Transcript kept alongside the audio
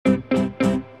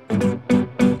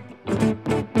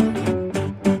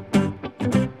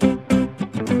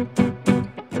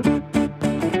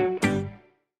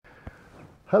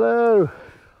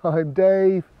I'm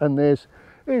Dave and this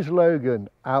is Logan,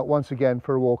 out once again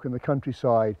for a walk in the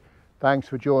countryside. Thanks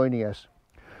for joining us.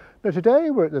 Now today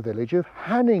we're at the village of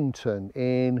Hannington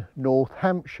in North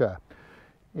Hampshire.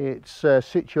 It's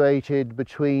situated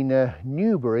between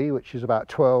Newbury, which is about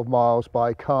 12 miles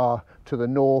by car to the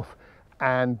north,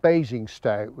 and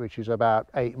Basingstoke, which is about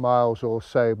 8 miles or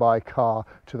so by car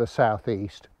to the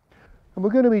southeast. And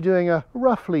we're going to be doing a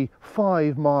roughly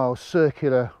 5-mile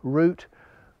circular route.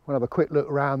 We'll have a quick look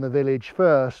around the village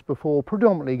first before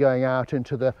predominantly going out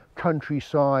into the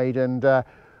countryside and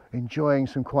enjoying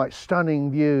some quite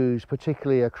stunning views,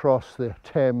 particularly across the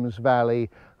Thames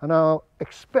Valley. And I'll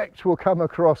expect we'll come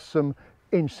across some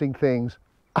interesting things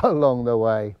along the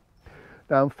way.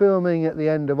 Now I'm filming at the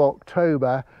end of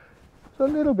October. There's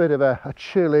a little bit of a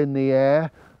chill in the air.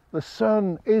 The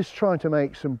sun is trying to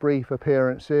make some brief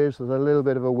appearances. There's a little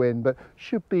bit of a wind, but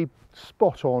should be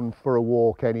spot on for a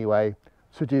walk anyway.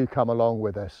 So do come along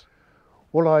with us.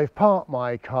 Well, I've parked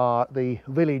my car at the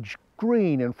village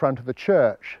green in front of the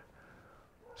church.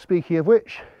 Speaking of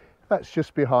which, that's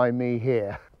just behind me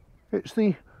here. It's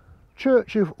the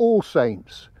Church of All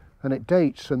Saints, and it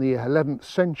dates from the 11th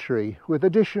century with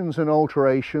additions and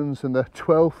alterations in the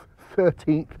 12th,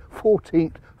 13th,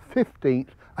 14th, 15th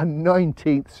and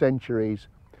 19th centuries.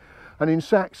 And in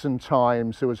Saxon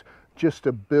times there was just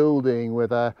a building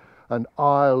with an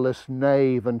aisleless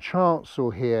nave and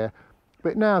chancel here,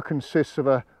 but it now consists of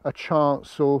a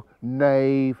chancel,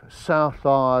 nave, south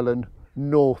aisle and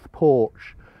north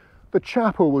porch. The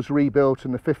chapel was rebuilt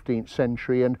in the 15th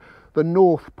century and the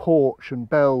north porch and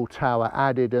bell tower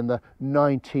added in the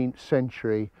 19th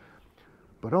century.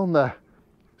 But on the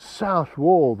south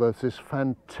wall there's this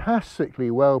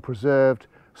fantastically well preserved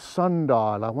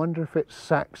sundial. I wonder if it's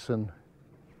Saxon.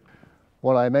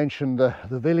 Well, I mentioned the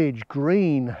village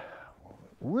green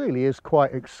really is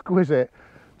quite exquisite.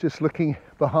 Just looking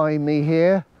behind me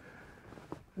here,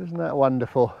 isn't that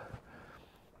wonderful?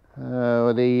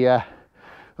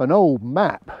 An old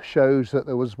map shows that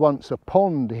there was once a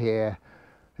pond here.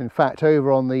 In fact,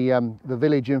 over on the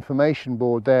village information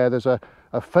board there's a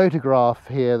photograph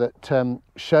here that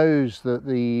shows that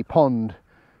the pond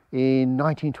in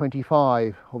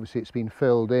 1925, obviously it's been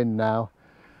filled in now,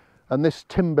 and this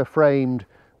timber framed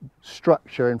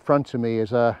structure in front of me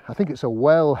is I think it's a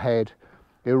wellhead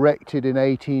erected in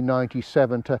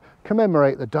 1897 to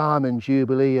commemorate the Diamond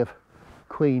Jubilee of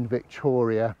Queen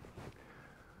Victoria.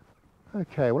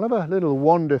 Okay, we'll have a little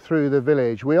wander through the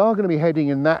village. We are going to be heading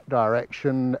in that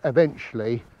direction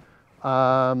eventually.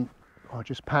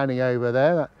 Just panning over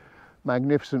there, that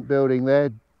magnificent building there,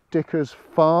 Dicker's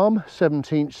Farm,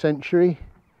 17th century,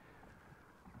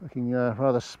 looking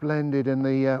rather splendid in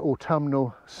the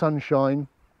autumnal sunshine.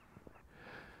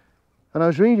 And I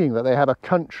was reading that they have a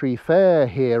country fair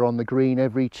here on the green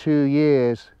every 2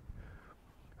 years.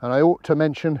 And I ought to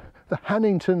mention the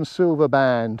Hannington Silver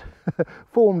Band,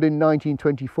 formed in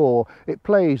 1924. It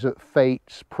plays at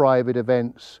fetes, private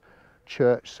events,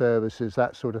 church services,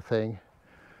 that sort of thing.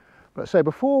 But so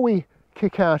before we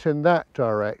kick out in that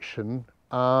direction,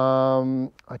 I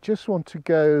just want to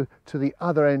go to the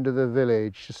other end of the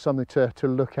village, just something to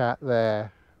look at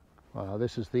there. Well,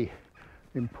 this is the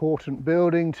important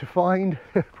building to find,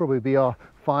 probably be our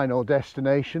final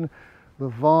destination, the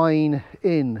Vine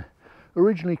Inn,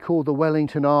 originally called the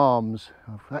Wellington Arms.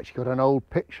 I've actually got an old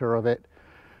picture of it,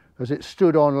 as it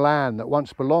stood on land that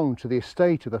once belonged to the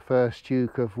estate of the first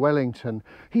Duke of Wellington.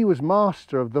 He was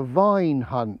master of the vine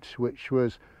hunt, which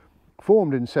was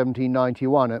formed in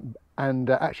 1791 and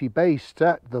actually based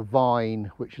at the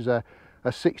Vine, which is a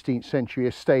 16th century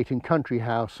estate and country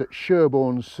house at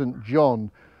Sherborne St John,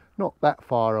 not that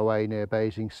far away near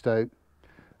Basingstoke.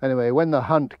 Anyway, when the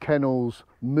hunt kennels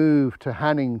moved to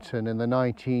Hannington in the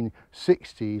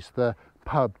 1960s, the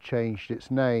pub changed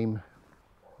its name.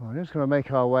 Well, we're just going to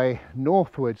make our way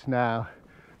northwards now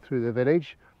through the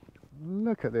village.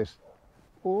 Look at this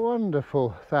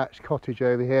wonderful thatched cottage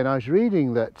over here, and I was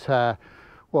reading that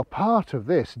well, part of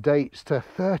this dates to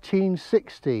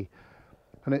 1360,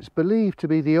 and it's believed to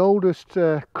be the oldest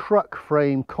cruck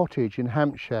frame cottage in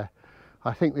Hampshire.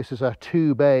 I think this is a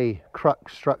 2-bay cruck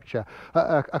structure.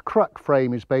 A cruck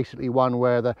frame is basically one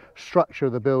where the structure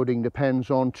of the building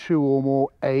depends on 2 or more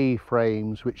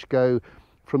A-frames which go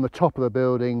from the top of the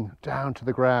building down to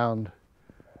the ground.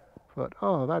 But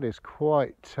oh, that is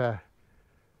quite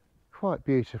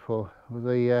beautiful.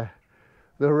 The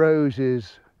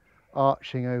roses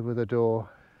arching over the door.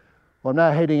 Well, I'm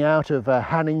now heading out of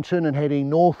Hannington and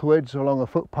heading northwards along a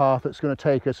footpath that's going to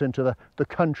take us into the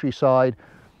countryside,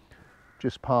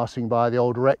 just passing by the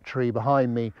old rectory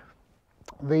behind me.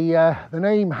 The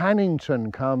name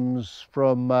Hannington comes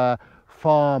from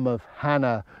farm of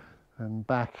Hannah, and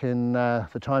back in the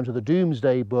times of the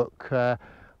Domesday Book,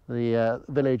 the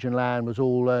village and land was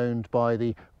all owned by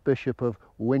the Bishop of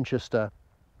Winchester.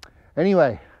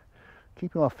 Anyway,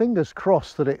 keeping our fingers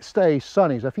crossed that it stays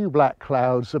sunny. There's a few black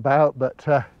clouds about,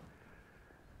 but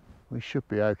we should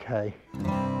be okay.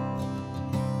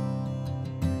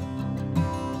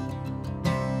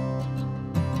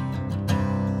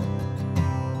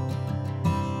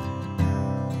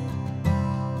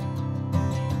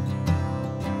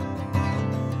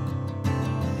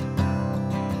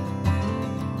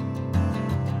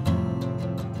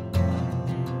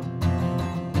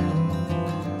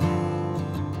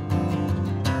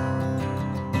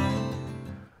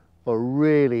 We're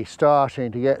really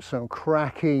starting to get some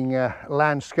cracking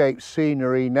landscape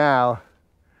scenery now.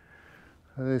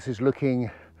 This is looking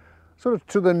sort of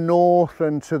to the north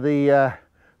and to the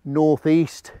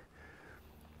northeast.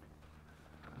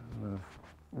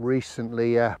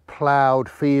 Recently ploughed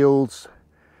fields.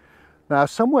 Now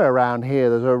somewhere around here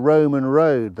there's a Roman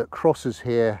road that crosses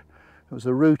here. It was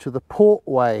the route of the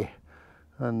Portway,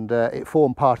 and it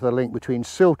formed part of the link between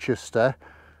Silchester,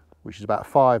 which is about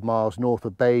 5 miles north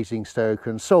of Basingstoke,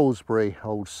 and Salisbury,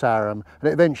 Old Sarum, and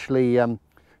it eventually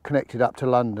connected up to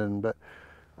London, but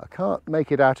I can't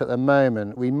make it out at the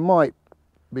moment. We might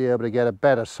be able to get a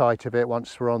better sight of it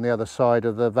once we're on the other side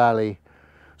of the valley.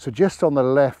 So just on the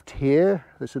left here,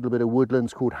 this little bit of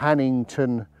woodlands called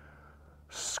Hannington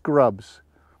Scrubs,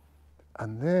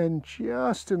 and then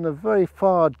just in the very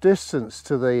far distance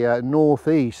to the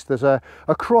northeast, there's a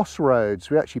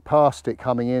crossroads. We actually passed it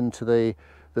coming into the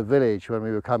village when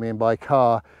we were coming in by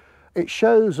car. It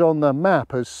shows on the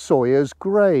map as Sawyer's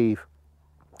Grave,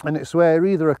 and it's where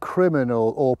either a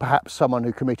criminal or perhaps someone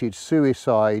who committed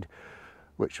suicide,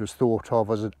 which was thought of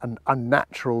as an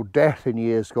unnatural death in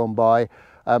years gone by,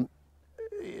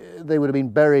 they would have been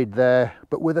buried there,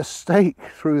 but with a stake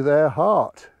through their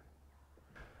heart.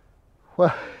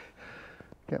 Well,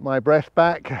 get my breath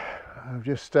back. I've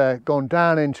just gone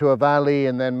down into a valley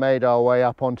and then made our way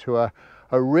up onto a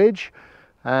ridge,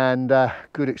 and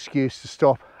good excuse to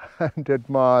stop and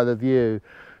admire the view.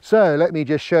 So let me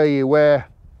just show you where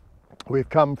we've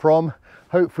come from.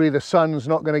 Hopefully the sun's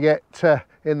not going to get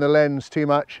in the lens too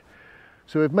much.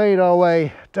 So we've made our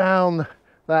way down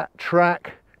that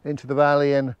track into the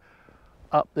valley and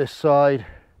up this side.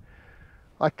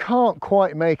 I can't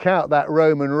quite make out that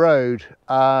Roman road.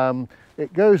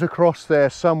 It goes across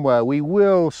there somewhere. We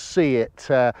will see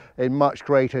it in much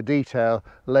greater detail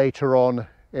later on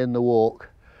in the walk.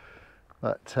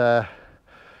 But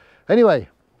anyway,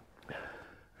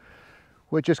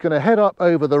 we're just going to head up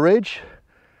over the ridge,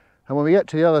 and when we get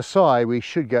to the other side we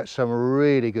should get some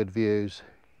really good views.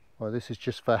 Well, this is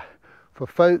just for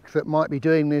folk that might be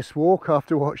doing this walk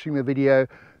after watching the video.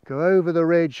 Go over the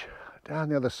ridge, down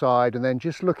the other side, and then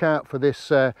just look out for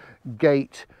this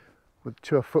gate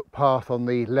to a footpath on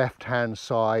the left hand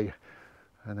side,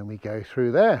 and then we go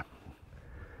through there.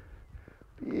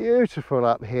 Beautiful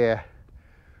up here.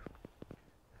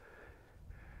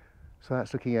 So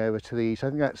that's looking over to the east. I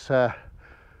think that's at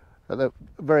the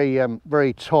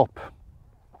very top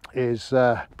is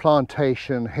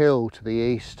Plantation Hill to the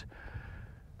east,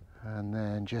 and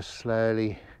then just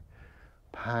slowly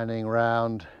panning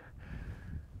round.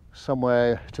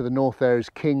 Somewhere to the north there is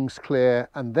Kingsclear,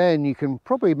 and then you can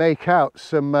probably make out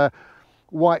some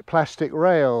white plastic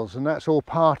rails, and that's all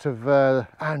part of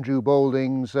Andrew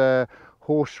Balding's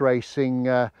horse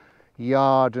racing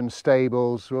yard and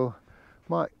stables. We'll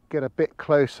might get a bit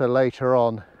closer later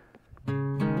on.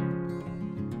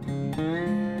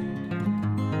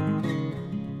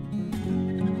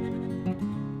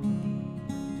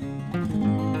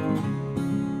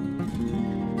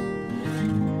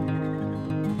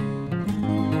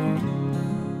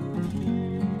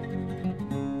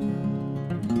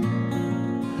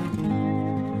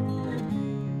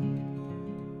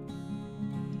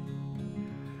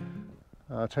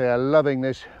 I'll tell you, I'm loving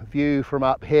this view from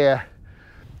up here.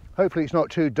 Hopefully it's not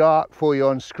too dark for you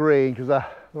on screen, because there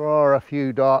are a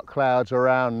few dark clouds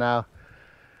around now.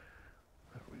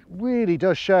 It really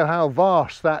does show how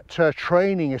vast that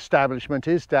training establishment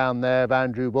is down there of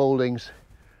Andrew Balding's.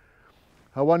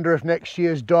 I wonder if next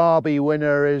year's Derby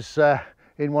winner is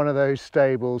in one of those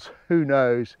stables. Who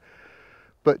knows?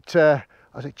 But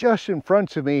I think just in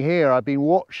front of me here, I've been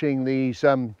watching these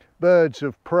birds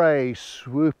of prey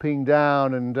swooping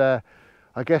down, and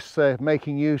I guess they're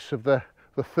making use of the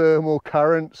thermal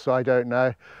currents. I don't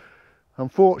know.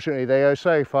 Unfortunately they go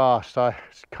so fast I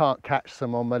can't catch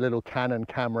them on my little Canon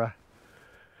camera,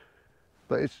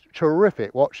 but it's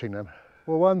terrific watching them.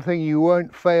 Well, one thing you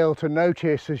won't fail to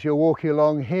notice as you're walking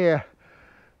along here,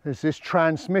 There's this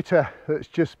transmitter that's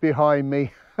just behind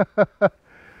me.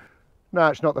 Now,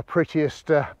 it's not the prettiest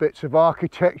bits of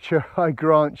architecture, I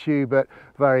grant you, but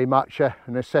very much a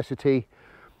necessity.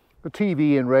 The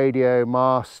TV and radio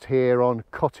mast here on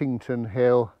Cottington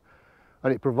Hill,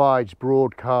 and it provides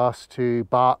broadcast to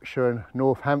Berkshire and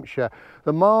North Hampshire.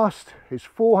 The mast is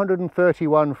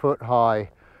 431 foot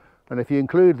high, and if you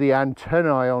include the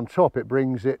antennae on top, it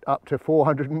brings it up to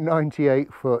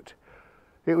 498 foot.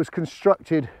 It was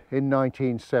constructed in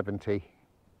 1970.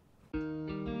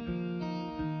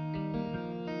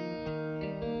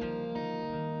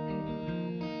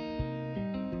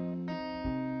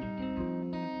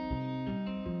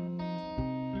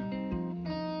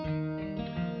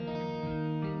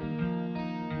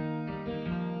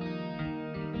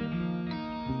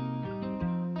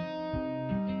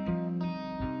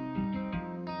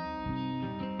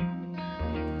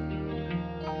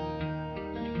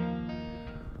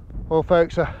 Well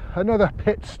folks, another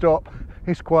pit stop.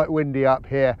 It's quite windy up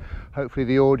here. Hopefully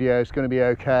the audio is going to be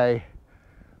okay.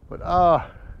 But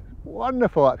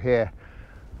wonderful up here.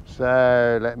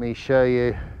 So let me show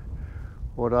you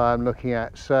what I'm looking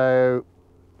at. So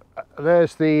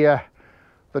there's the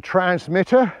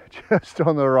transmitter just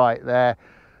on the right there,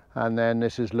 and then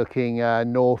this is looking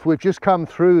north. We've just come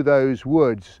through those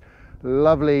woods.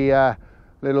 Lovely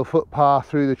little footpath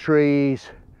through the trees.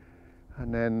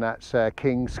 And then that's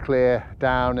Kingsclear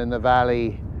down in the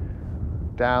valley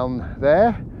down there,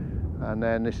 and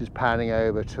then this is panning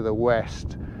over to the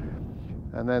west,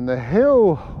 and then the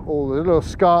hill, or the little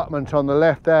escarpment on the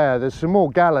left there, there's some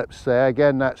more gallops there.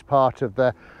 Again, that's part of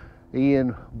the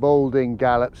Ian Balding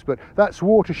gallops, but that's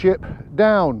Watership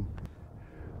Down,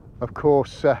 of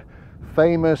course,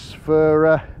 famous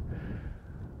for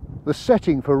the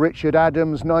setting for Richard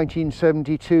Adams'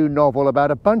 1972 novel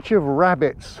about a bunch of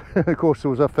rabbits. Of course,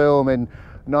 there was a film in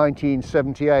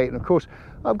 1978, and of course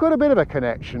I've got a bit of a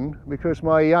connection because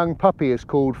my young puppy is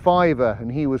called Fiver,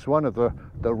 and he was one of the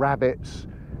rabbits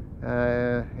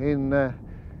in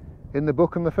the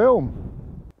book and the film.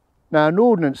 Now, an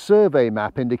Ordnance Survey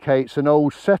map indicates an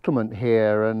old settlement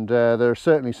here, and there are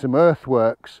certainly some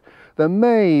earthworks. There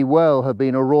may well have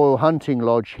been a royal hunting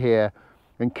lodge here,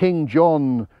 and King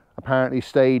John apparently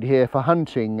stayed here for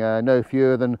hunting no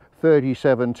fewer than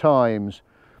 37 times.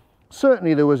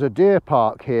 Certainly there was a deer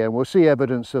park here, and we'll see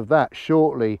evidence of that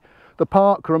shortly. The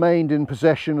park remained in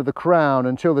possession of the Crown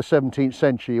until the 17th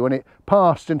century, when it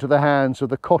passed into the hands of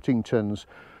the Cottingtons.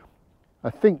 I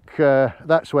think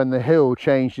that's when the hill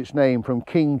changed its name from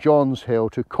King John's Hill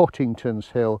to Cottington's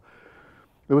Hill.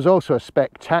 There was also a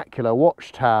spectacular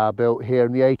watchtower built here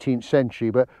in the 18th century,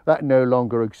 but that no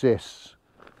longer exists.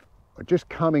 Just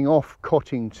coming off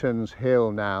Cottington's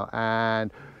Hill now, and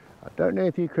I don't know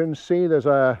if you can see, there's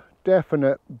a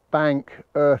definite bank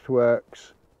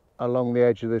earthworks along the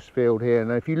edge of this field here,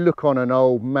 and if you look on an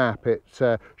old map, it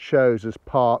shows as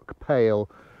Park Pale,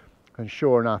 and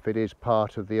sure enough it is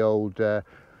part of the old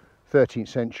 13th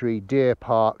century deer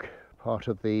park, part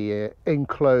of the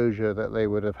enclosure that they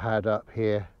would have had up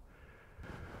here.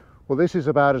 Well, this is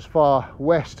about as far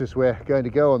west as we're going to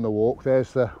go on the walk.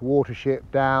 There's the Watership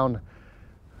Down,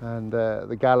 and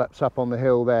the gallops up on the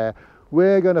hill there.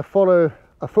 We're going to follow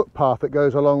a footpath that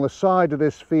goes along the side of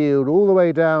this field all the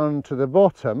way down to the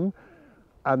bottom,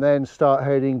 and then start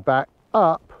heading back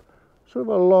up, sort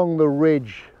of along the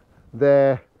ridge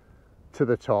there to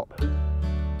the top.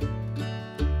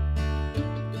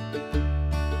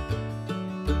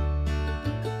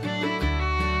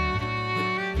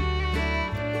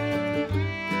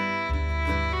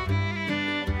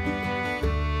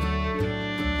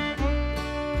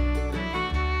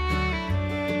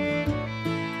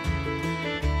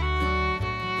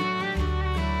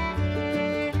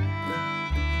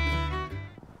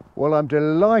 Well, I'm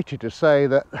delighted to say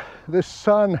that the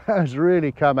sun has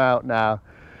really come out now.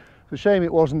 It's a shame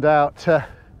it wasn't out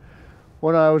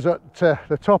when I was at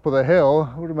the top of the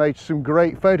hill. I would have made some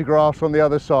great photographs on the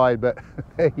other side, but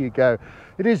there you go.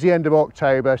 It is the end of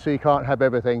October, so you can't have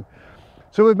everything.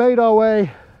 So we've made our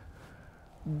way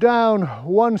down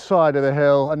one side of the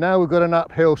hill, and now we've got an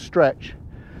uphill stretch.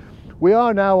 We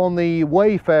are now on the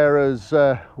Wayfarers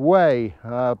Way,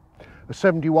 a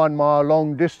 71-mile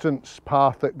long distance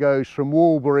path that goes from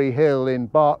Walbury Hill in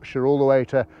Berkshire all the way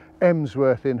to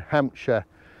Emsworth in Hampshire.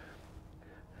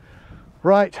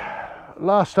 Right,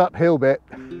 last uphill bit.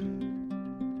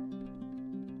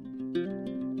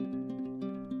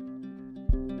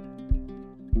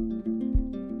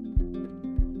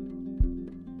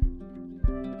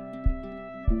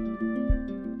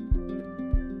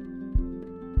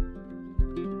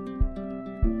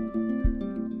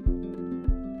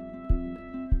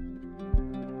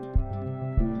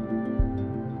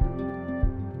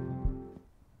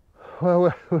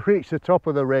 Well, we've reached the top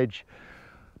of the ridge.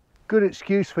 Good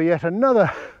excuse for yet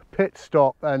another pit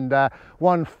stop and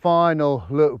one final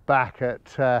look back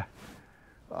at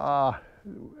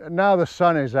now the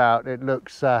sun is out. It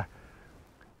looks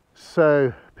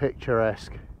so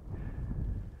picturesque,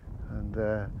 and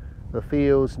the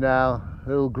fields now,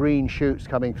 little green shoots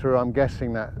coming through. I'm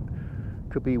guessing that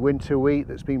could be winter wheat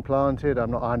that's been planted.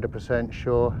 I'm not 100%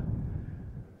 sure.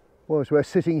 Well, as we're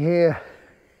sitting here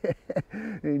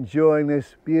enjoying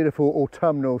this beautiful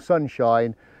autumnal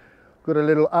sunshine, got a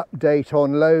little update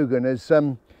on Logan. As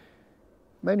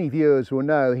many viewers will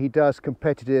know, he does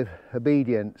competitive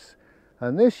obedience,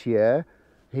 and this year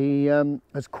he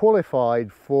has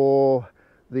qualified for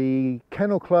the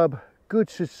Kennel Club Good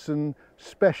Citizen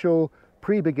Special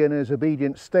Pre-Beginners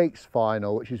Obedience Stakes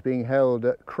Final, which is being held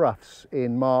at Crufts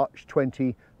in March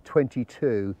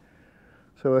 2022.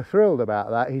 So we're thrilled about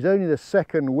that. He's only the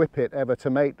second Whippet ever to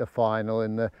make the final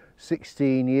in the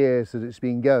 16 years that it's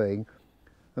been going.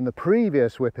 And the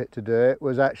previous Whippet to do it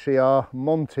was actually our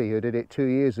Monty, who did it 2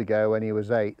 years ago when he was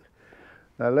 8th.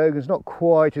 Now Logan's not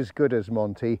quite as good as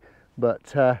Monty,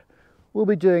 but we'll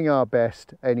be doing our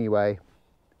best anyway.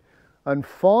 And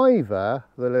Fiver,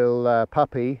 the little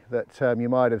puppy that you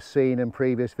might have seen in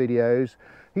previous videos,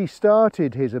 he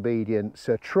started his obedience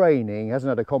training, hasn't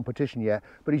had a competition yet,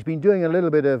 but he's been doing a little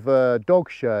bit of dog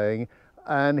showing,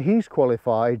 and he's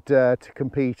qualified to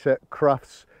compete at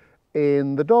Crufts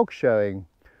in the dog showing.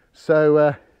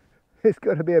 So it's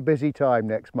going to be a busy time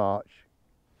next March.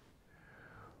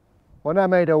 We're now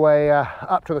made our way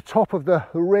up to the top of the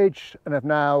ridge and have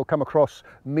now come across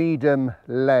Meedham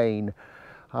Lane.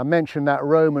 I mentioned that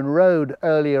Roman road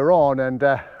earlier on, and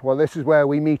well, this is where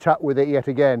we meet up with it yet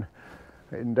again.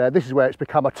 And this is where it's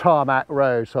become a tarmac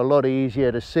road, so a lot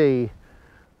easier to see.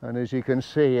 And as you can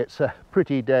see, it's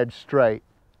pretty dead straight.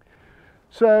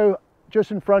 So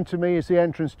just in front of me is the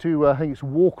entrance to, I think it's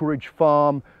Walkeridge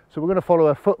Farm. So we're going to follow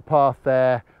a footpath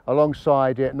there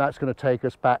alongside it, and that's going to take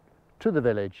us back to the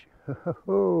village.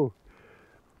 Oh,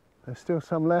 there's still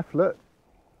some left, look.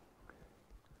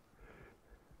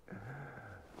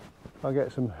 I'll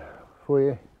get some for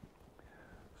you.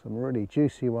 Some really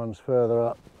juicy ones further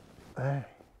up there.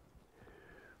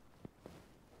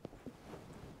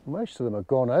 Most of them are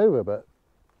gone over, but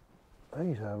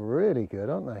these are really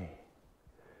good, aren't they?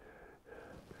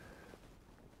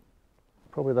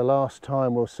 Probably the last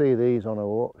time we'll see these on a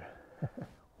walk.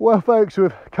 Well folks,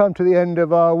 we've come to the end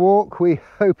of our walk. We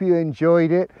hope you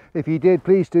enjoyed it. If you did,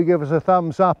 please do give us a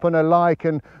thumbs up and a like,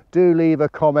 and do leave a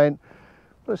comment.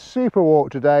 A super walk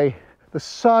today. The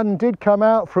sun did come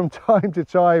out from time to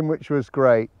time, which was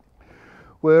great.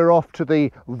 We're off to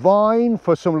the Vine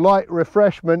for some light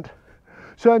refreshment.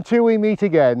 So until we meet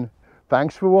again,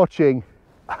 thanks for watching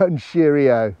and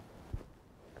cheerio.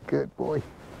 Good boy.